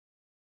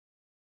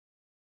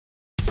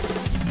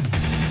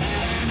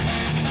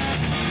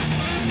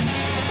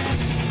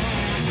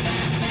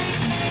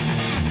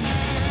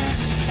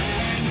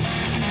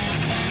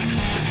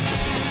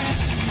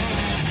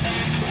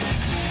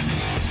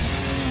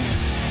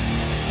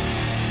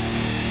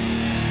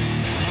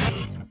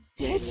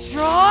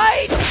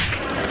Destroyed!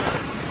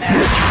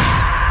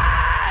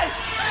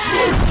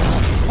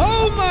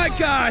 Oh my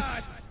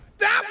gosh!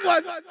 That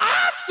was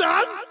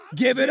awesome!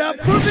 Give it up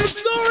for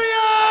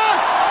Midoriya!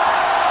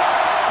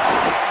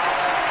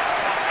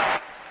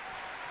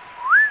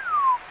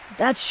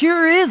 That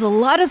sure is a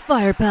lot of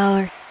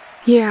firepower.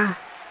 Yeah.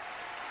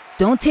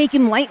 Don't take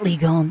him lightly,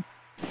 Gon.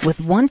 With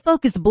one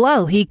focused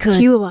blow, he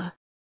could— Killua.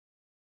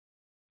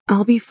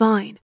 I'll be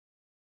fine.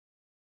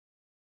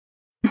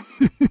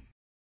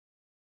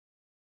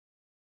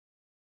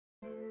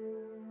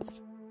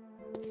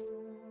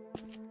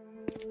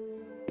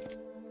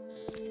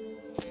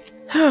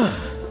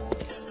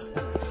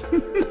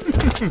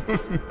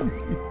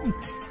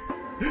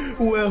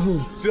 Well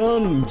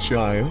done,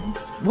 child.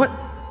 What?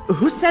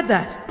 Who said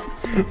that?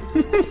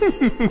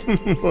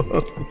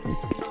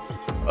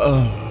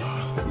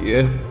 Ah,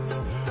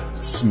 yes.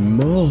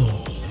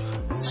 Small,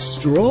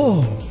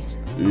 strong,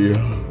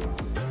 young,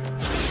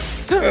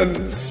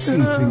 and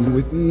something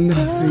with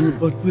nothing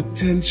but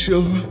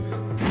potential.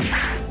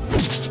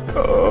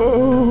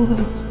 Oh,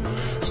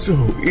 so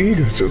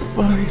eager to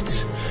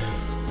fight.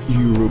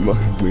 You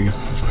remind me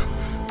of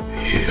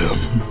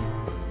him.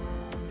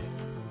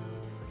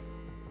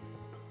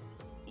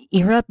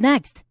 You're up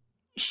next.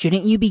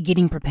 Shouldn't you be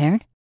getting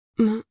prepared?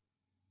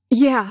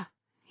 Yeah,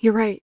 you're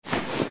right.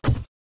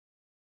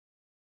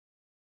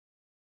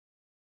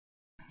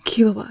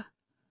 Killua.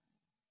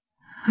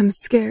 I'm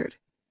scared.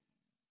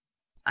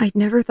 I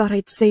never thought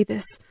I'd say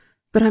this,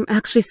 but I'm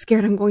actually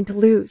scared I'm going to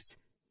lose.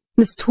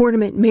 This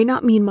tournament may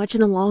not mean much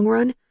in the long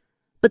run,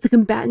 but the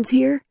combatants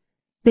here,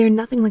 they are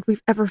nothing like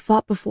we've ever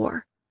fought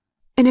before.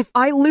 And if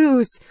I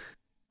lose,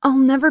 I'll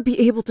never be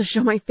able to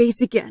show my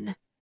face again.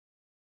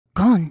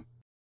 Gon.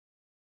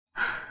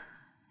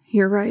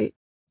 You're right.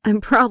 I'm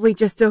probably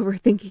just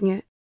overthinking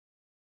it.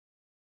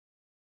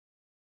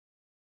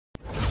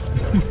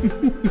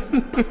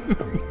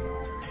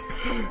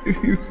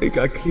 If you think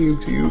I came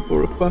to you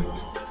for a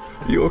fight,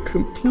 you're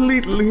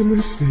completely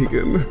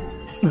mistaken.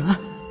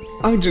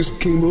 I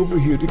just came over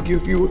here to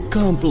give you a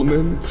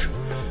compliment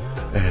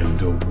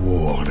and a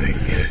warning.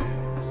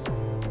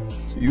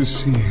 You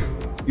see,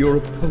 your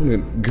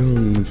opponent,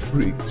 Gon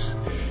Freaks,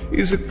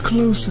 is a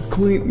close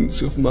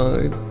acquaintance of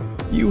mine.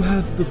 You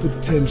have the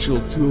potential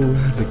to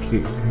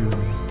eradicate him.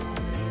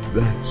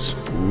 That's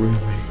really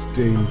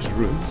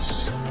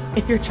dangerous.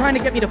 If you're trying to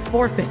get me to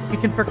forfeit, you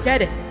can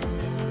forget it.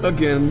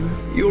 Again,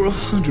 you're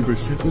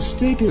 100%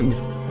 mistaken.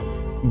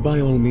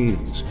 By all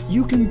means,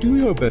 you can do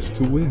your best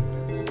to win.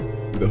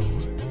 Though,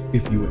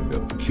 if you end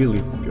up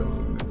killing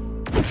Gon,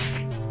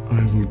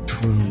 I will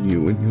drown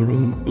you in your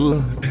own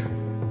blood.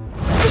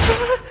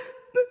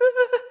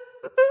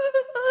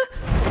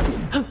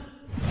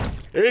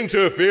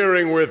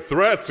 Interfering with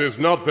threats is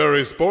not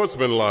very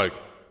sportsmanlike,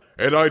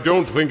 and I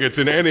don't think it's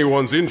in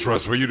anyone's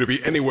interest for you to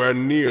be anywhere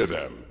near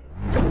them.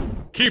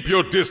 Keep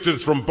your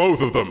distance from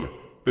both of them.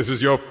 This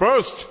is your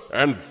first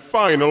and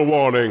final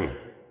warning.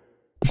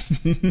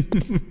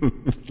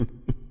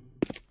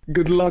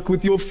 Good luck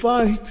with your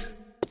fight.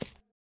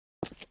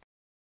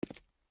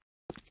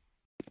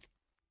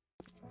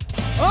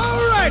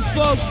 All right,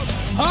 folks,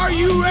 are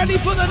you ready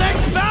for the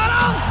next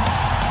battle?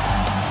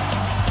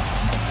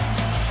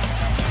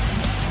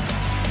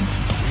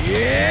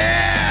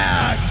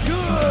 Yeah,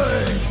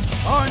 good.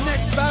 Our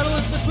next battle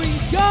is between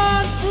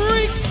Gon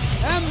Freaks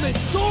and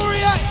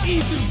Midoriya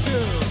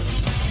Izuku.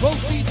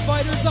 Both these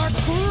fighters are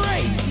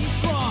crazy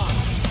strong,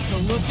 so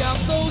look out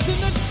those in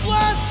the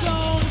splash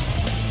zone.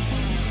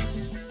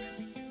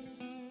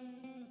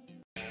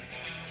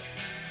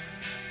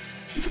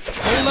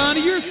 Hold on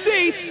to your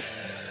seats.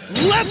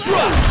 Let's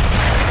rock!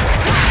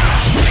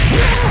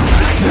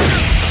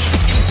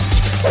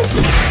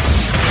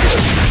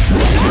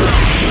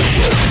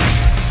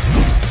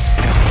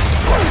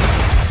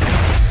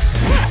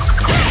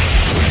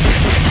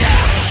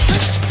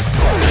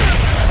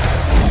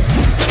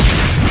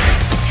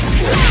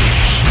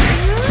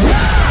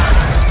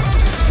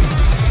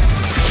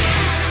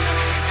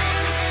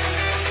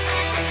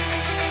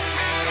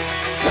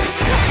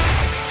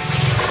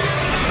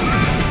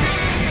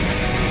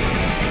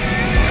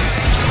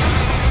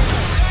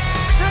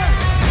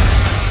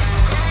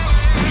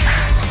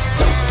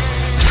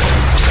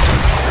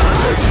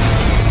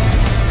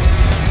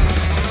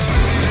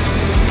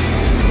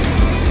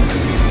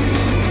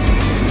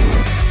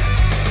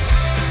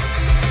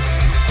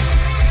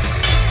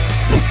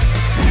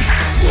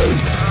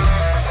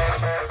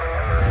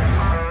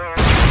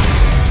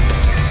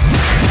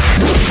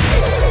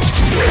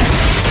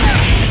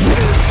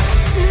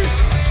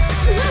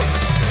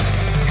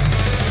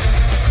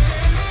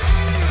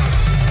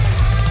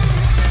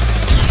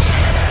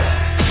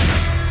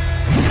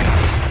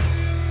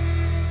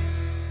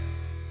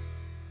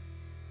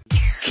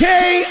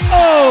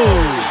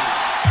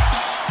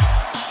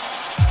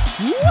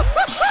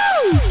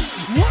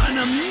 What an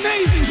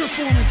amazing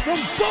performance from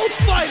both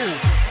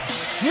fighters!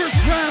 First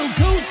round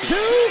goes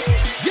to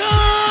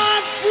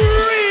Gon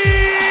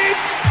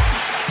Freaks!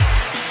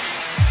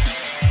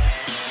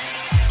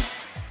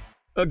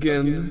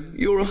 Again,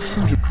 you're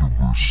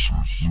 100%.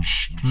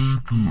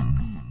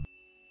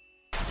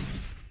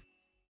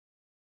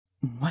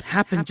 What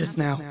happened just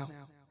now?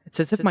 It's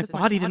as if my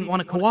body didn't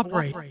want to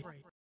cooperate.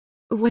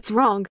 What's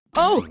wrong?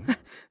 Oh,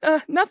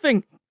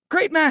 nothing.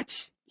 Great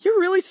match. You're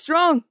really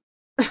strong.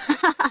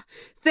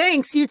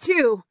 Thanks, you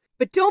too.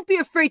 But don't be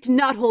afraid to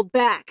not hold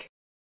back.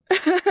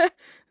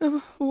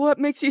 What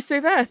makes you say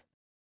that?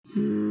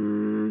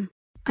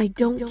 I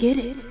don't get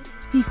it.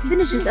 He's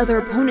finished his other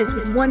opponents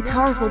with one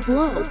powerful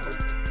blow.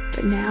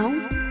 But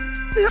now...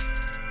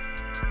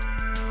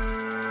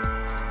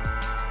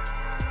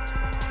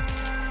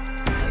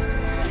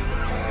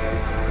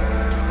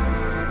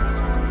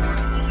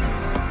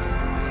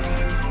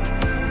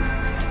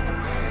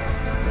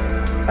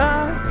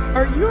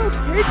 Are you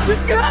okay?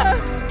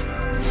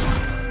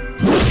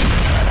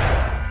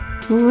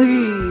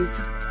 Leave.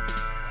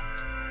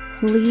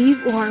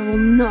 Leave or I will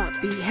not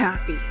be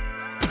happy.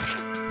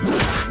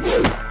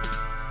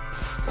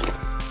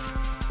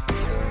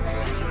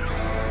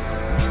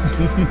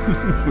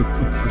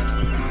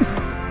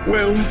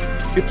 Well,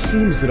 it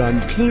seems that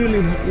I'm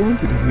clearly not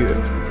wanted here.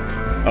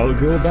 I'll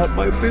go about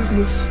my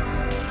business.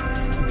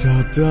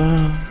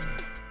 Ta-da.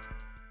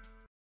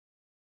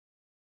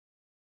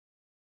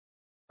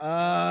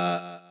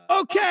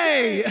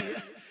 Okay!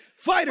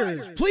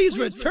 Fighters, please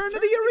return to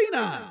the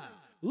arena!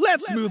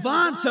 Let's move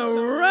on to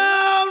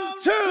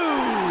round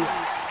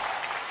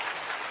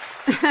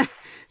 2!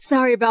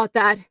 Sorry about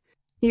that.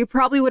 You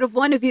probably would have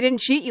won if he didn't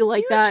cheat you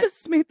like that. You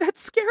just made that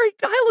scary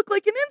guy look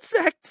like an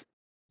insect!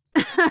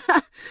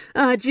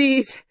 Aw,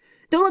 jeez.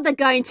 Don't let that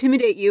guy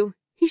intimidate you.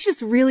 He's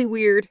just really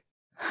weird.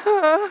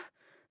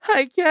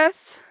 I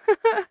guess.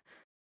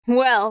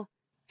 Well,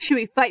 should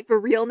we fight for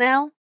real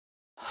now?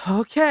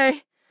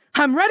 Okay.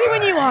 I'm ready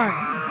when you are!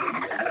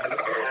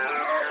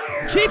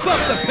 Keep up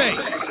the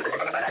pace!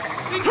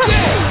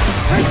 Engage!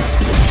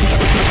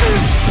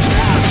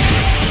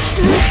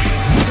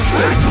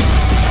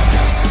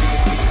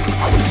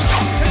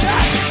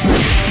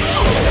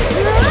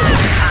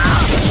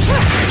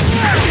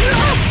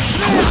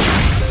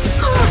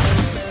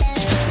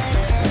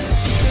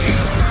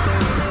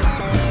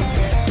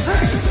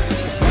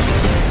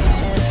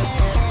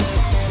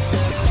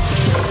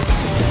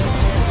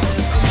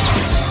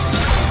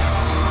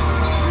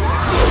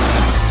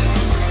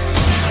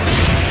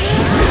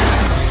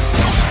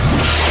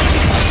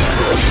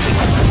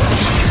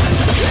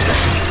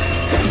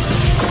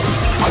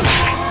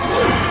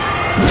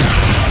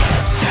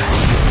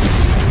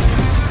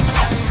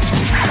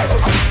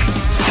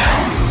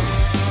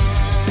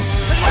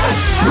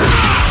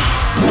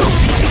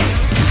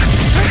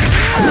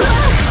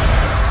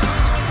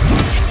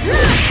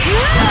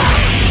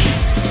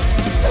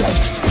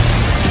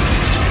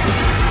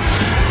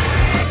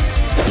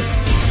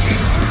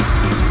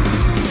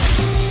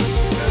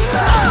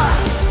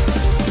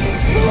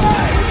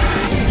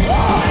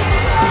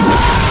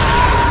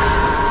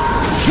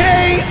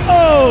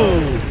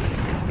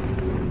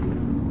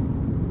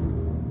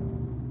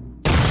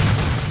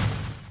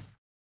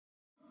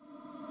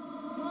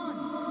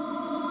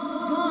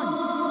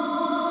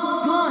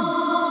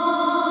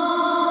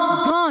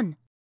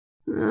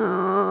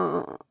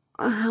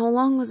 How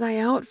long was I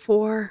out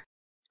for?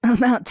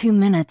 About 2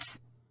 minutes.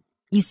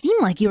 You seem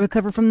like you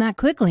recovered from that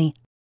quickly.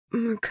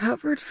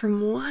 Recovered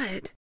from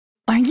what?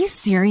 Are you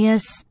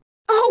serious?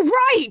 Oh,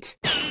 right!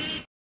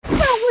 That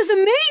was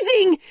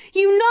amazing!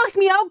 You knocked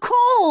me out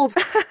cold!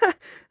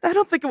 I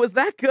don't think it was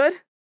that good.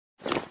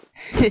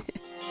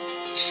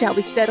 Shall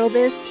we settle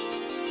this?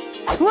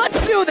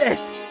 Let's do this!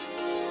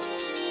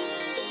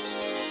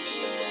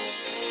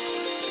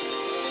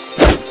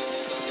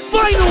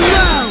 Final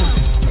round!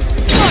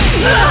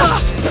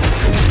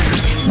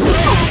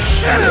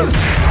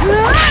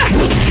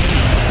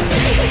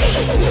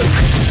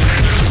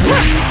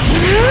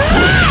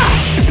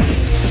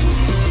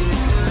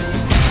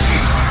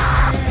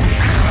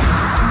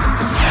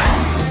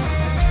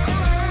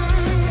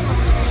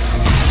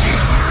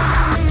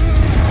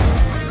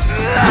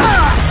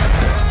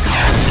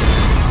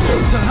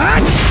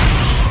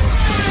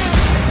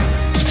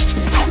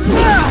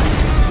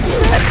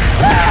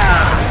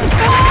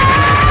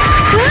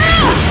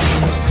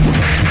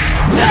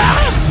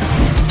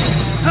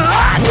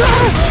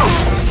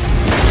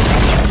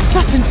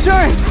 Such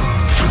endurance!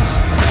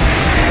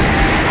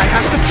 I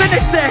have to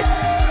finish this!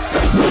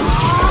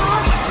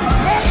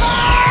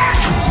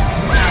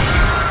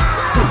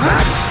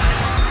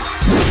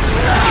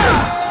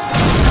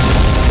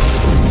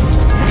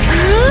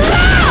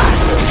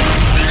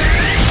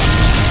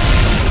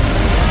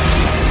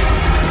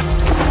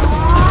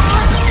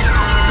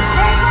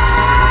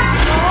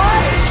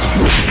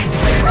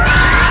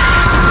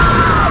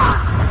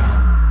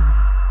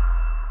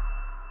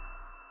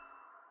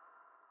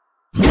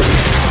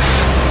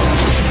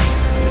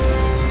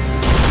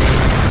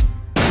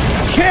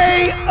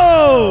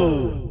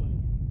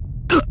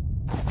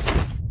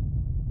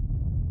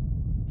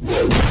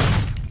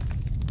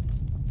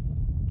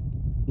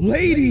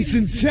 Ladies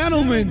and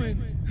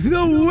gentlemen,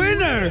 the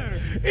winner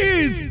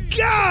is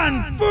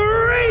Gone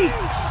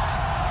Freaks!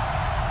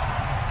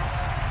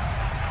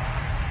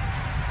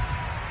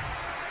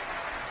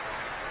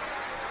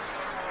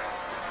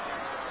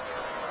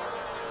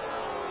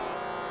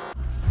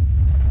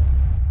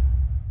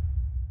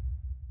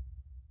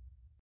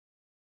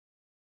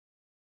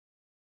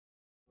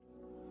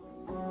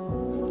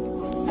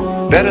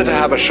 Better to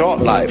have a short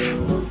life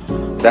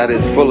that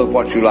is full of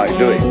what you like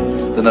doing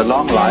than a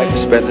long life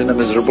spent in a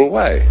miserable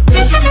way.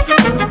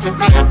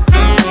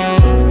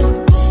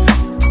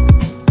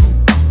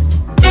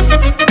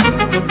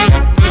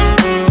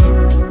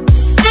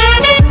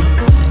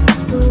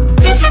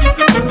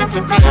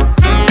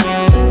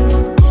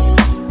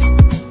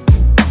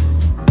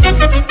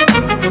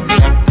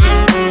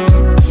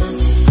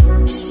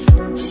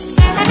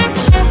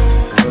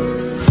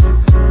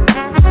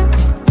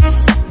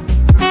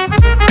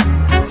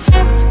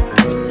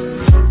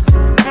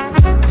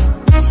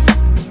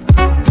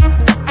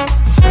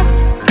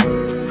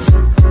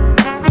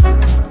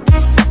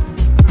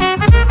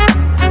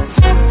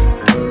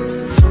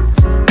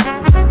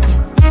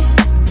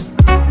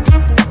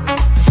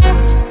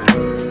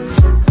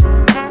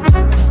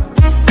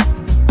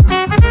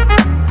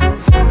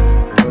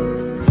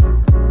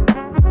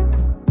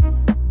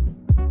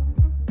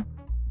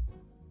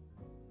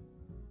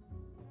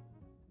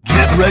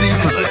 Ready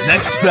for the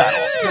next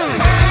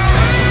battle.